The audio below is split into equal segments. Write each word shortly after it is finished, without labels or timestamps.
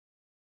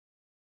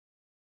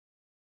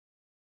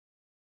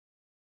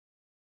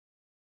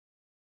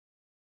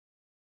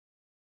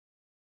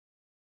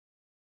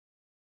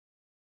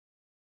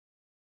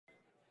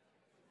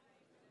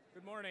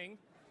Good morning.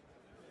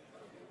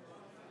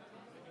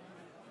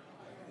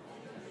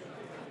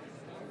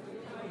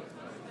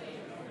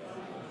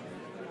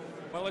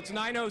 Well, it's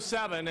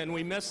 9:07 and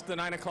we missed the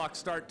 9 o'clock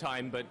start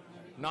time, but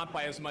not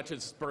by as much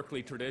as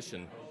Berkeley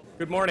tradition.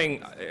 Good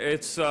morning.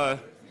 It's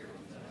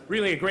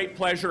really a great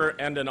pleasure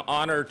and an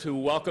honor to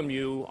welcome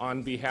you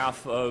on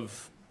behalf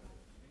of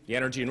the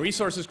Energy and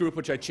Resources Group,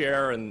 which I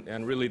chair,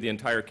 and really the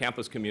entire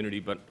campus community,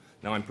 but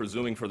now I'm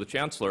presuming for the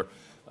Chancellor,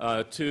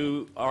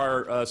 to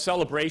our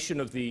celebration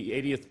of the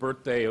 80th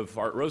birthday of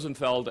Art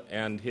Rosenfeld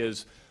and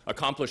his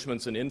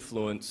accomplishments and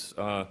influence.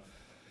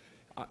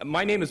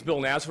 My name is Bill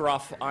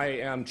Nazzaroff. I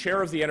am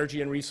chair of the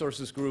Energy and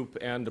Resources Group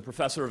and a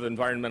professor of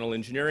environmental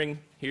engineering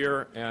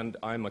here, and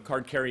I'm a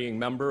card-carrying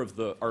member of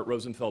the Art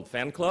Rosenfeld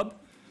fan club.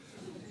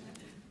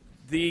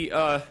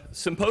 The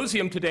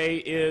symposium today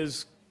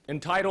is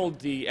entitled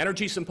the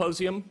Energy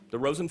Symposium, the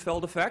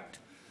Rosenfeld Effect.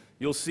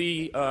 You'll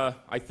see,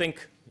 I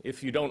think,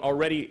 if you don't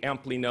already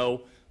amply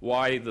know,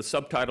 why the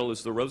subtitle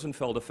is the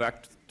Rosenfeld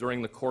Effect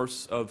during the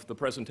course of the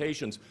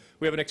presentations.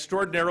 We have an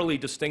extraordinarily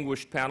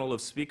distinguished panel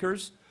of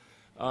speakers.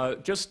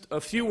 Just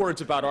a few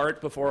words about Art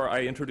before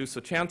I introduce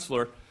the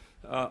Chancellor.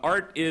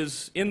 Art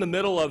is in the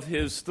middle of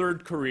his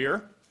third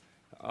career.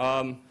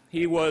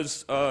 He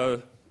was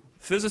a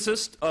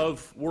physicist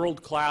of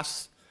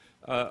world-class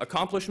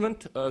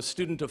accomplishment, a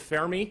student of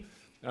Fermi.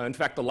 In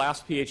fact, the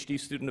last PhD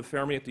student of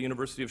Fermi at the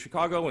University of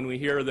Chicago, and we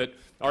hear that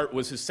Art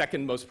was his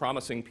second most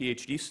promising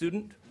PhD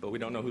student, but we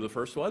don't know who the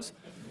first was.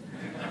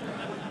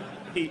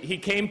 He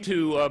came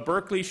to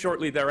Berkeley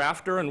shortly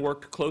thereafter and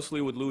worked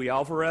closely with Louis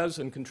Alvarez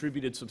and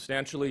contributed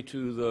substantially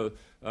to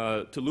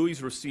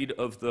Louis' receipt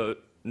of the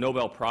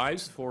Nobel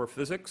Prize for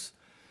Physics.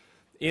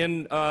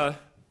 In the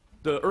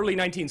early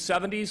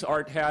 1970s,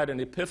 Art had an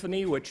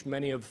epiphany, which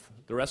many of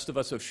the rest of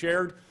us have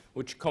shared,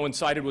 which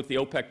coincided with the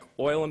OPEC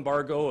oil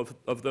embargo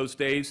of those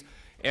days.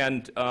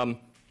 And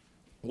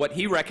what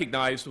he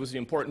recognized was the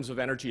importance of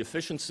energy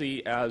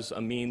efficiency as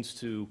a means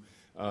to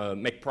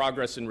make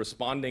progress in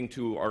responding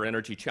to our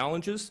energy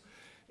challenges.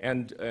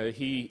 And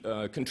he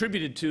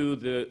contributed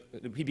to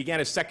he began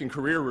his second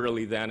career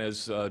really then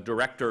as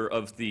director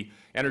of the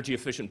Energy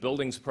Efficient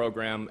Buildings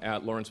Program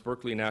at Lawrence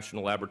Berkeley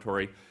National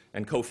Laboratory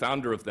and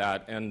co-founder of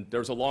that. And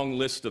there's a long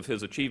list of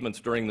his achievements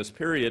during this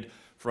period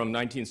from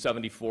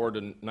 1974 to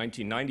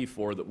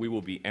 1994 that we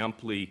will be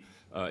amply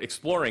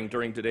exploring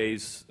during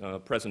today's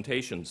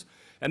presentations.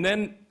 And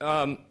then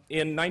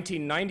in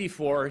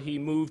 1994, he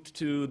moved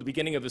to the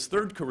beginning of his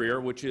third career,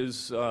 which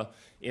is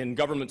in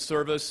government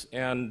service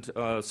and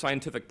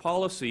scientific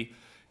policy.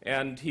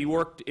 And he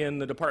worked in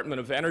the Department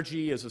of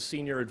Energy as a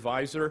senior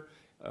advisor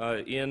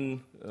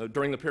during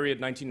the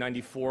period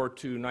 1994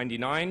 to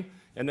 99.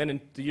 And then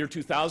in the year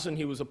 2000,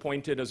 he was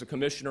appointed as a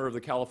commissioner of the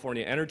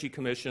California Energy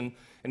Commission,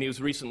 and he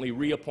was recently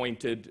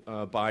reappointed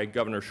by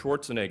Governor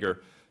Schwarzenegger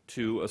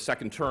to a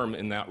second term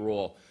in that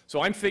role.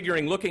 So I'm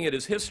figuring, looking at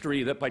his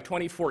history, that by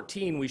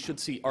 2014 we should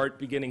see Art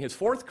beginning his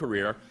fourth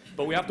career,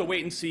 but we have to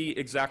wait and see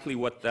exactly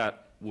what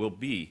that will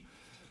be.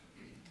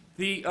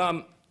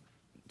 The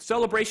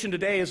celebration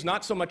today is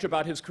not so much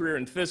about his career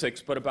in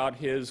physics, but about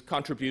his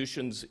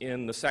contributions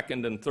in the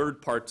second and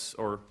third parts,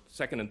 or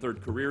second and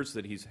third careers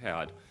that he's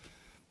had.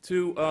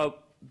 To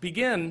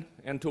begin,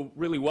 and to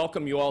really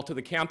welcome you all to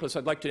the campus,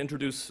 I'd like to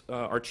introduce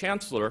our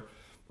Chancellor.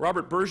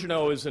 Robert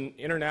Birgeneau is an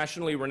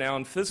internationally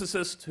renowned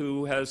physicist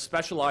who has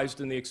specialized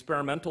in the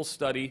experimental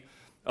study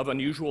of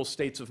unusual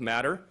states of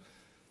matter.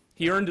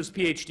 He earned his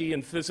PhD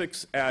in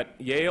physics at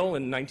Yale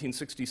in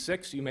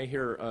 1966. You may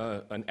hear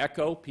an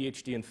echo,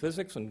 PhD in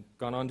physics, and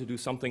gone on to do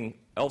something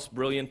else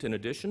brilliant in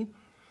addition.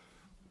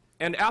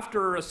 And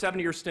after a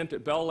 7-year stint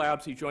at Bell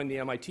Labs, he joined the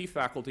MIT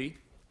faculty.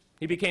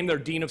 He became their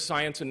Dean of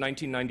Science in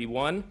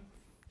 1991.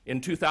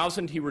 In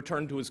 2000, he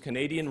returned to his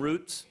Canadian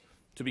roots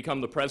to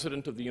become the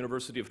president of the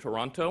University of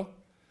Toronto.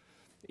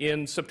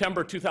 In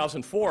September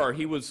 2004,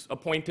 he was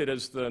appointed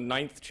as the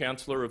 9th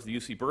Chancellor of the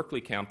UC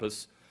Berkeley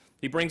campus.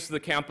 He brings to the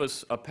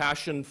campus a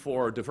passion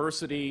for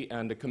diversity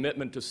and a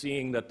commitment to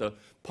seeing that the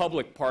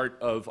public part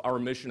of our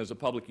mission as a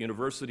public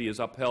university is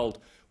upheld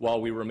while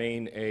we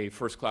remain a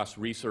first-class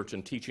research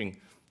and teaching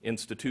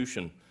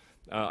institution.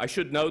 I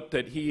should note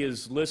that he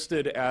is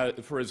listed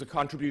for his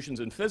contributions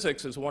in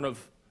physics as one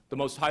of the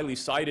most highly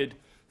cited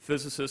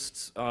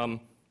physicists,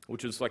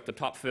 which is like the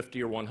top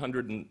 50 or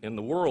 100 in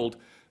the world,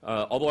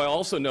 although I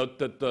also note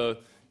that the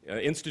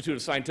Institute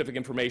of Scientific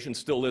Information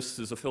still lists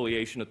his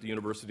affiliation at the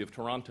University of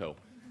Toronto.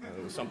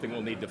 It was something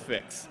we'll need to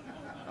fix.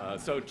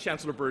 So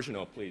Chancellor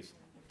Birgeneau, please.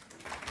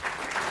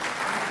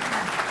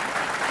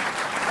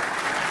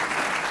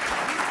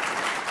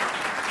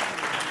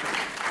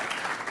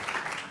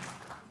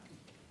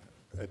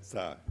 It's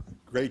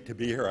great to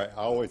be here. I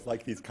always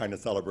like these kind of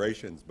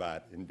celebrations,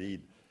 but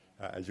indeed,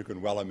 as you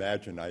can well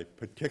imagine, I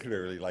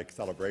particularly like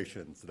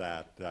celebrations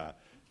that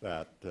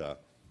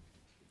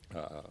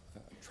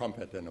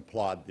trumpet and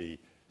applaud the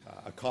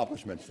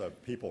accomplishments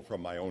of people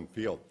from my own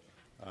field.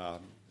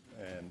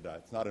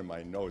 It's not in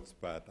my notes,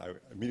 but I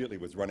immediately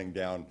was running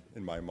down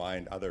in my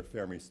mind other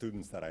Fermi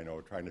students that I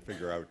know, trying to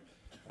figure out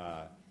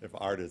if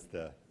Art is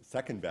the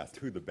second best,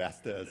 who the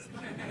best is.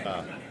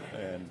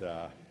 And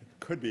it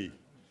could be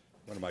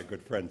one of my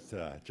good friends,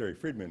 Jerry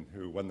Friedman,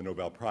 who won the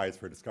Nobel Prize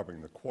for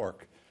discovering the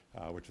quark,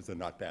 which is a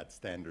not bad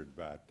standard,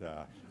 but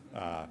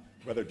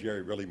whether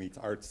Jerry really meets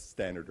Art's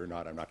standard or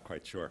not, I'm not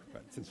quite sure.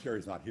 But since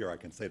Jerry's not here, I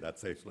can say that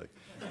safely.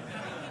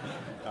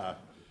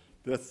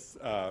 This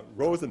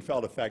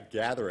Rosenfeld Effect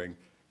gathering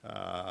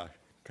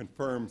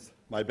confirms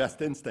my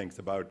best instincts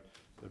about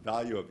the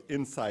value of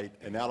insight,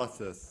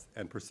 analysis,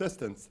 and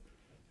persistence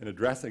in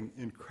addressing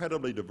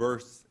incredibly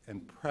diverse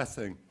and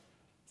pressing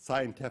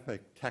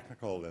scientific,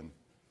 technical,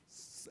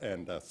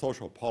 and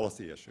social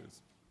policy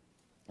issues.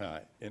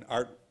 In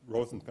Art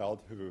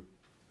Rosenfeld, who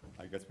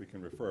I guess we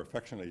can refer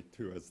affectionately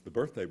to as the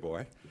birthday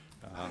boy,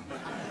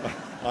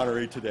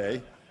 honoree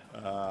today,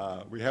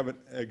 we have an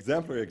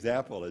exemplary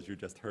example, as you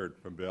just heard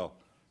from Bill,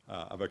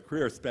 of a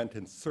career spent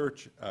in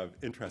search of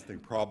interesting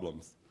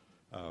problems,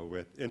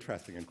 with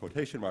interesting in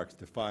quotation marks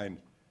defined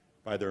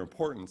by their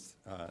importance,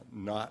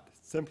 not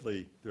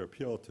simply to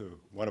appeal to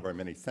one of our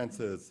many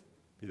senses,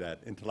 be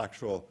that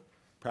intellectual,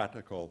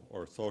 practical,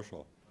 or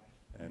social.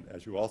 And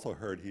as you also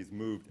heard, he's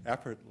moved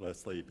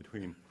effortlessly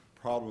between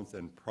problems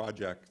and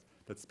projects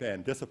that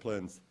span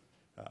disciplines,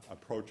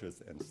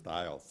 approaches, and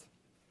styles.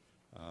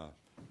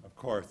 Of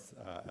course,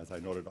 as I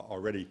noted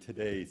already,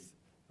 today's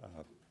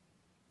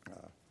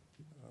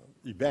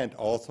event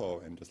also,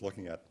 and just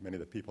looking at many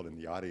of the people in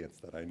the audience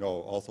that I know,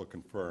 also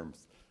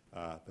confirms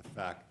the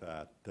fact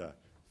that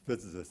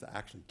physicists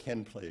actually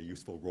can play a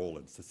useful role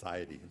in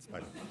society in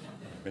spite of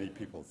many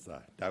people's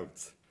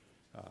doubts.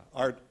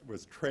 Art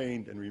was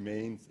trained and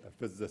remains a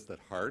physicist at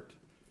heart.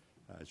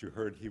 As you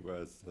heard, he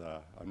was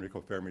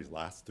Enrico Fermi's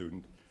last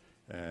student,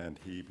 and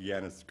he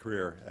began his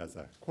career as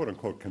a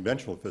quote-unquote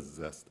conventional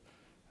physicist,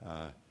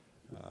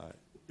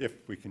 if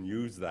we can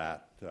use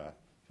that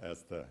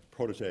as the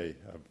protege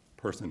of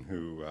a person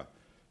who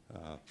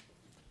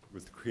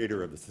was the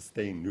creator of the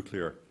sustained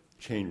nuclear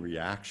chain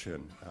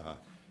reaction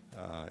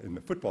in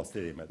the football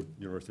stadium at the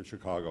University of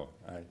Chicago.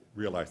 I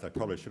realized I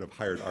probably should have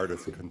hired Art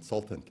as a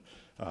consultant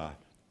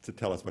to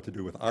tell us what to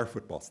do with our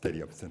football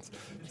stadium, since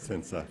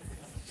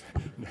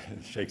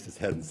shakes his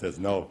head and says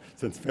no.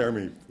 Since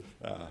Fermi,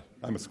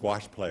 I'm a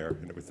squash player,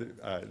 and it was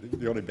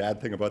the only bad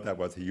thing about that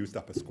was he used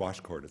up a squash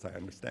court, as I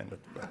understand it.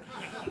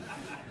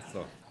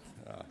 So,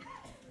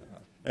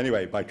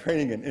 anyway, by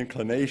training and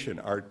inclination,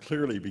 Art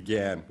clearly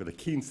began with a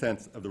keen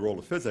sense of the role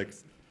of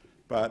physics,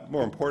 but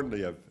more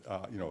importantly of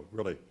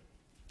really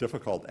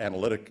difficult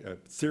analytic,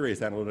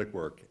 serious analytic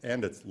work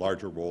and its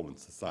larger role in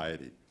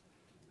society.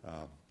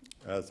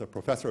 As a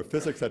professor of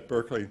physics at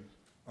Berkeley,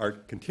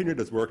 Art continued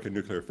his work in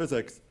nuclear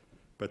physics,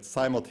 but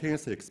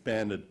simultaneously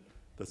expanded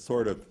the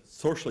sort of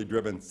socially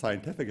driven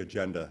scientific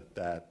agenda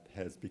that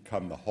has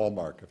become the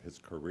hallmark of his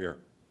career.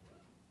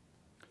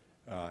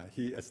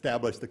 He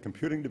established the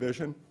computing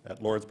division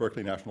at Lawrence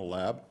Berkeley National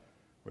Lab,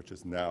 which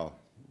is now,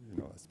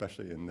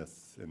 especially in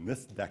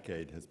this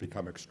decade, has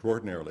become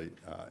extraordinarily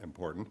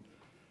important.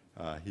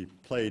 He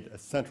played a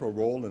central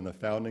role in the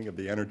founding of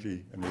the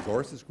Energy and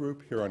Resources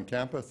Group here on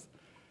campus,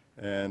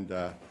 and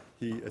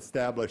he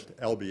established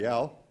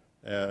LBL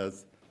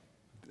as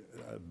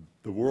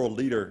the world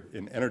leader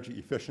in energy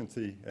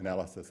efficiency,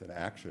 analysis, and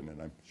action.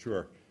 And I'm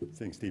sure,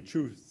 seeing Steve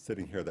Chu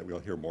sitting here, that we'll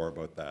hear more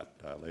about that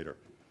later.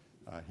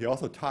 He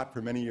also taught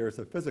for many years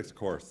a physics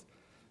course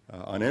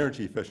on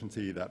energy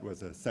efficiency that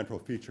was a central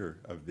feature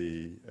of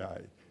the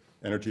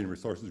Energy and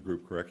Resources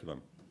Group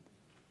curriculum.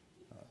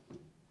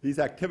 These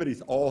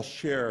activities all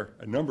share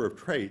a number of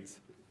traits,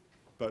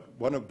 but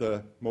one of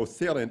the most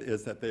salient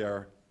is that they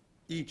are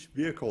each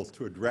vehicles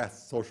to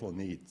address social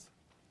needs.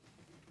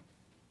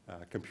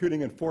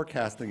 Computing and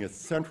forecasting is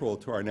central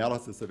to our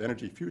analysis of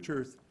energy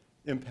futures,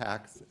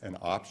 impacts, and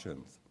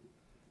options.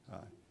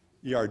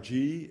 ERG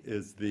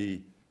is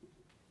the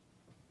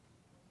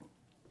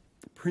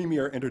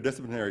premier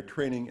interdisciplinary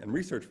training and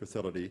research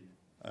facility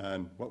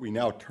on what we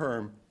now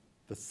term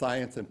the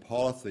science and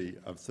policy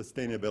of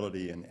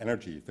sustainability and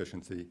energy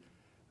efficiency,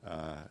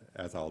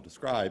 as I'll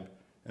describe,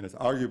 and is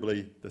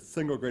arguably the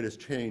single greatest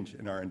change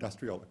in our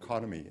industrial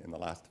economy in the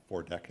last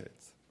 4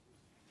 decades.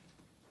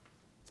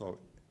 So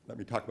let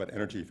me talk about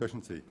energy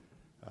efficiency.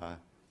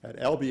 At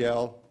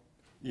LBL,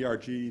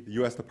 ERG, the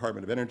U.S.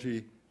 Department of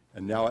Energy,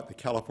 and now at the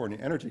California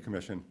Energy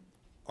Commission,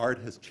 Art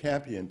has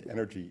championed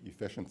energy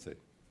efficiency.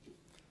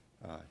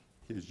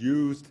 He has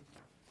used,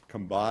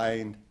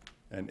 combined,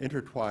 and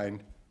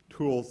intertwined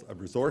tools of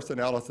resource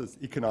analysis,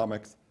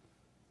 economics,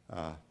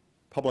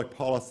 public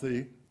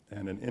policy,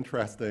 and an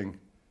interesting,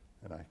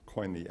 and I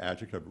coined the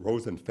adjective,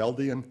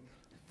 Rosenfeldian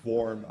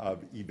form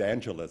of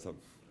evangelism.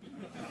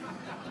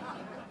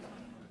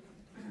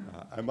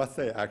 I must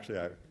say,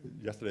 actually,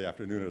 yesterday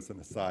afternoon, as an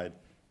aside,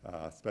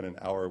 spent an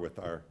hour with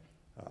I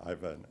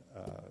have an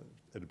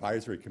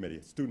advisory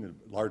committee,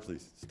 largely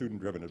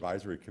student-driven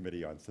advisory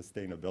committee on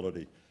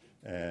sustainability,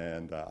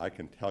 and I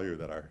can tell you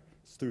that our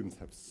students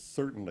have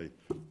certainly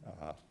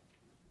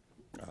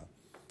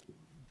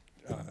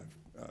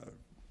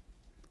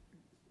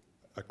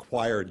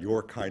acquired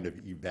your kind of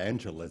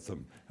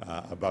evangelism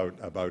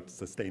about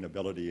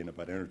sustainability and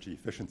about energy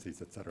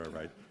efficiencies, et cetera,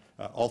 right?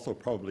 Also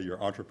probably your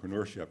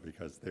entrepreneurship,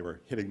 because they were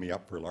hitting me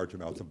up for large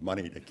amounts of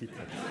money to keep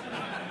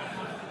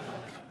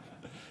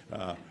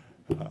them.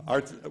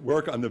 Art's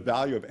work on the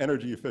value of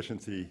energy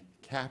efficiency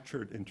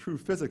captured in true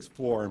physics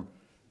form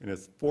in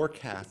his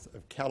forecasts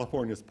of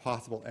California's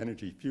possible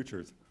energy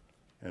futures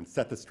and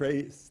set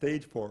the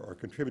stage for or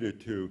contributed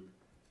to,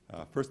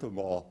 first of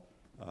all,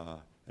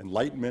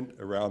 enlightenment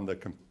around the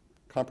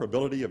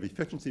comparability of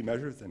efficiency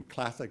measures in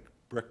classic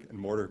brick and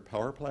mortar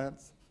power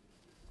plants,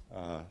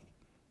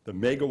 the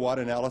megawatt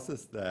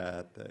analysis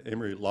that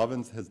Amory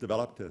Lovins has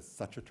developed to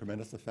such a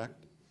tremendous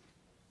effect,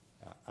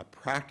 a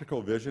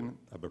practical vision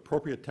of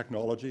appropriate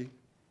technology,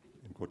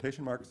 in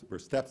quotation marks, where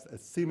steps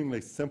as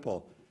seemingly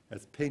simple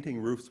as painting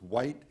roofs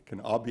white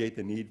can obviate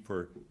the need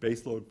for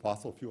baseload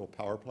fossil fuel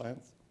power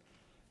plants,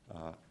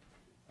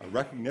 a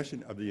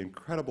recognition of the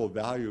incredible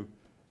value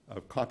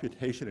of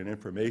computation and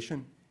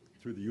information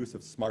through the use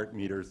of smart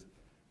meters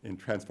in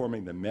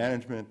transforming the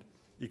management,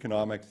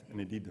 economics, and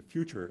indeed the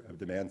future of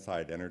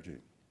demand-side energy.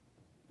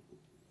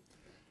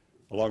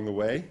 Along the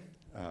way,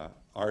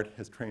 Art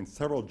has trained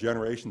several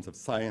generations of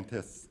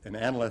scientists and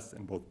analysts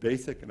in both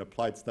basic and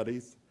applied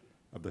studies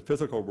of the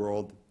physical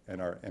world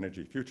and our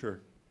energy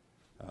future,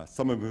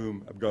 some of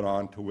whom have gone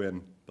on to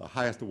win the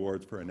highest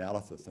awards for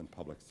analysis and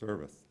public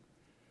service.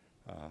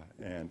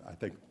 And I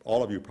think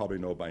all of you probably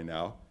know by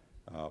now,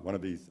 one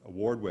of these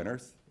award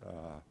winners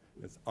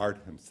is Art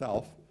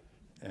himself,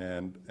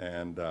 and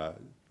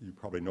you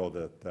probably know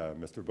that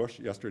Mr. Bush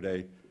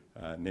yesterday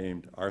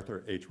named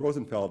Arthur H.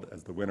 Rosenfeld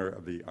as the winner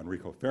of the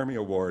Enrico Fermi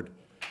Award.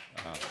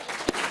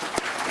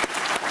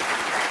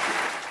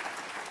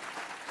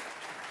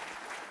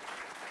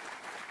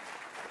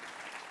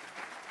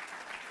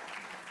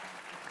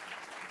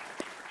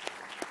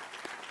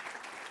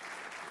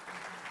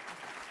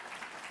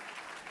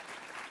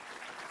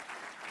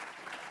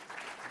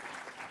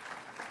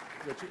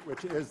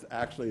 Which is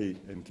actually,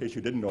 in case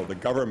you didn't know, the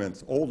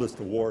government's oldest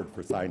award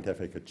for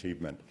scientific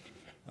achievement.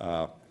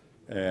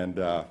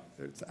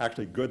 It's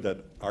actually good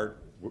that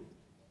Art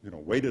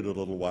waited a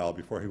little while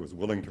before he was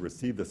willing to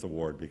receive this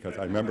award, because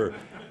I remember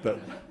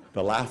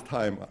the last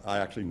time I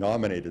actually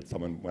nominated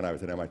someone when I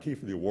was at MIT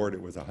for the award,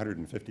 it was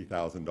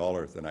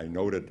 $150,000, and I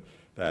noted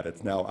that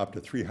it's now up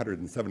to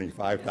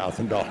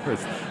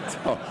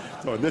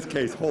 $375,000. So in this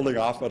case, holding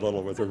off a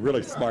little was a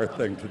really smart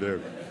thing to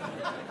do.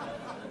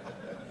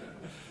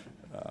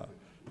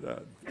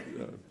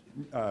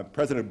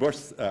 President Bush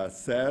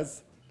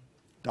says,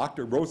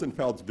 Dr.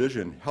 Rosenfeld's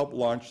vision helped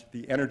launch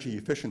the energy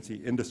efficiency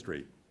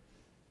industry.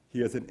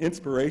 He is an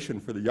inspiration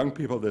for the young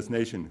people of this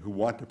nation who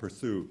want to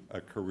pursue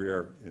a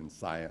career in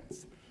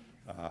science.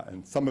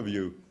 And some of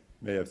you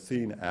may have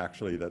seen,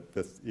 actually, that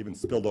this even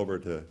spilled over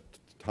to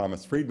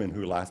Thomas Friedman,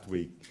 who last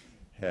week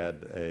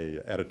had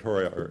an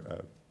editorial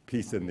or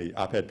piece in the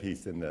op-ed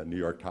piece in the New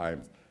York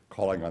Times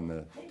calling on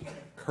the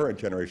current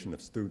generation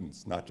of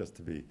students not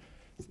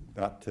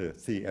to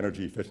see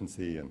energy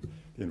efficiency and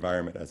the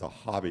environment as a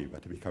hobby,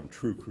 but to become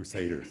true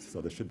crusaders. So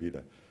this should be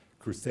the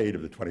crusade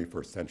of the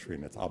 21st century,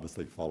 and it's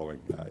obviously following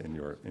in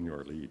your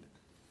lead.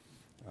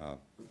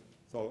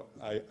 So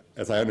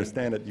as I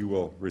understand it, you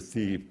will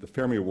receive the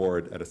Fermi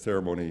Award at a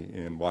ceremony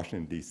in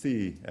Washington,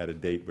 D.C. at a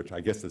date which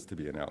I guess is to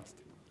be announced.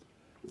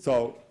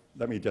 So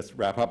let me just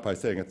wrap up by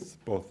saying it's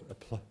both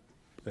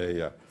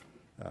a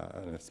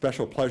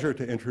special pleasure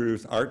to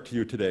introduce Art to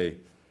you today,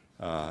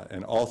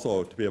 and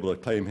also to be able to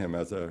claim him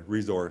as a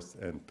resource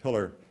and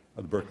pillar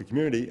of the Berkeley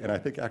community, and I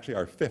think actually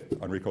our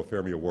 5th Enrico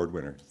Fermi Award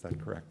winner, is that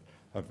correct,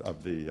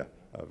 of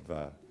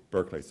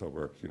Berkeley. So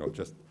we're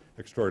just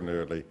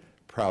extraordinarily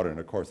proud, and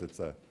of course it's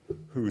a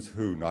who's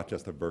who, not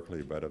just of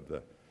Berkeley, but of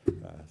the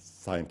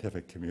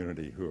scientific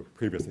community who have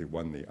previously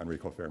won the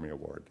Enrico Fermi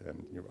Award,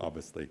 and you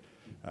obviously,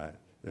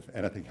 if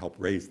anything, helped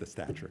raise the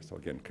stature. So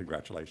again,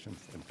 congratulations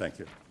and thank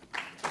you.